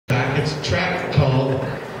It's a track called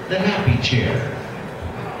The Happy Chair.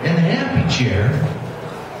 And the happy chair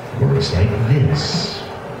works like this.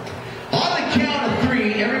 On the count of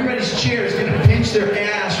 3, everybody's chair is going to pinch their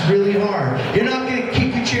ass really hard. You're not going to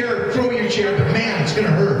kick your chair or throw your chair, but man, it's going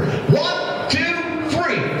to hurt. 1, 2,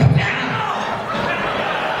 3.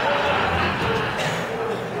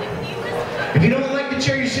 If you don't like the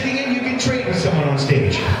chair you're sitting in, you can trade with someone on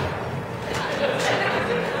stage.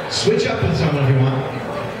 Switch up with someone if you want.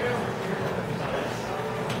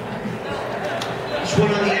 Just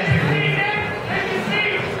one on the end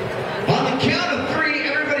here. On the count of 3,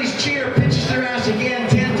 everybody's chair pinches their ass again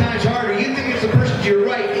 10 times harder. You think it's the person to your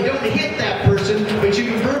right. You don't hit that person, but you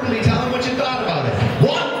can verbally tell them what you thought about it.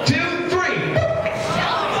 1, 2, 3.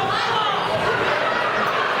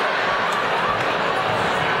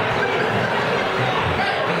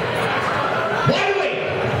 Wide awake.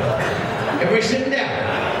 Everybody sitting down.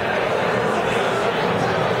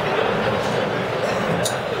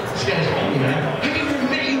 This guy's funny, man. I've even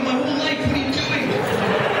met you my whole life. What are you doing?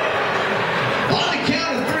 On the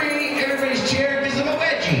count of 3, everybody's chair gives them a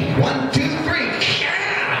wedgie. 1, 2, 3.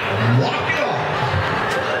 Yeah! Walk it off.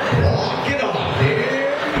 Walk it off. There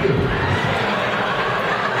you go.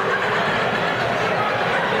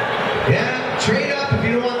 Yeah, trade up. If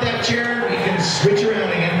you don't want that chair, you can switch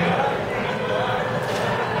around again.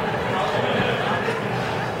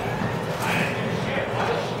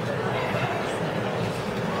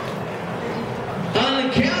 On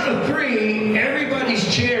the count of 3, everybody's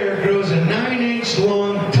chair grows a 9-inch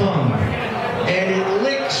long tongue, and it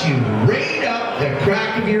licks you right up the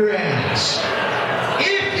crack of your ass.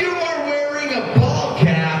 If you are wearing a ball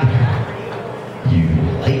cap, you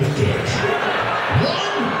liked it.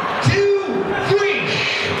 1, 2, 3.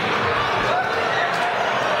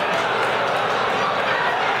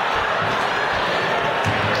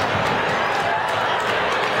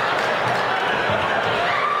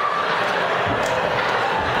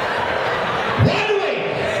 Wide awake!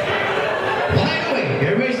 Wide awake!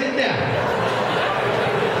 Everybody sit down.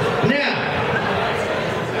 Now,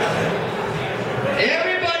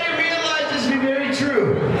 everybody realize this to be very true.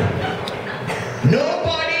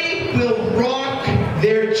 Nobody will rock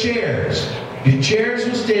their chairs. Your chairs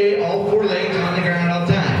will stay all 4 legs on the ground all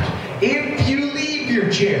the time. If you leave your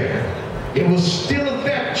chair, it will still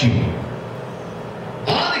affect you.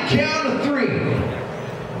 On the count of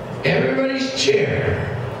 3, everybody's chair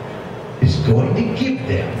is going to give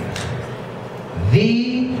them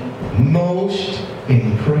the most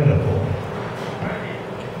incredible,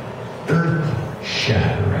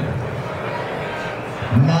 earth-shattering,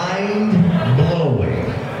 mind-blowing,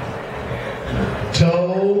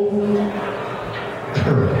 toe-curling,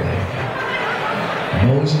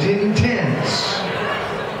 most intense,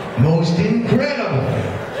 most incredible,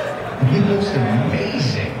 most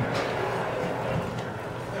amazing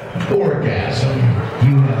orgasm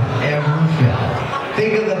you have ever felt.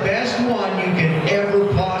 Think of the best one you can ever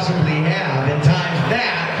possibly have and times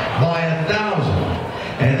that by 1,000.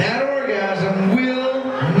 And that orgasm will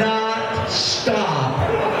not stop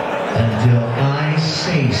until I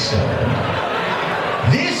say so.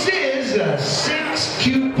 This is a 6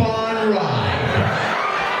 coupon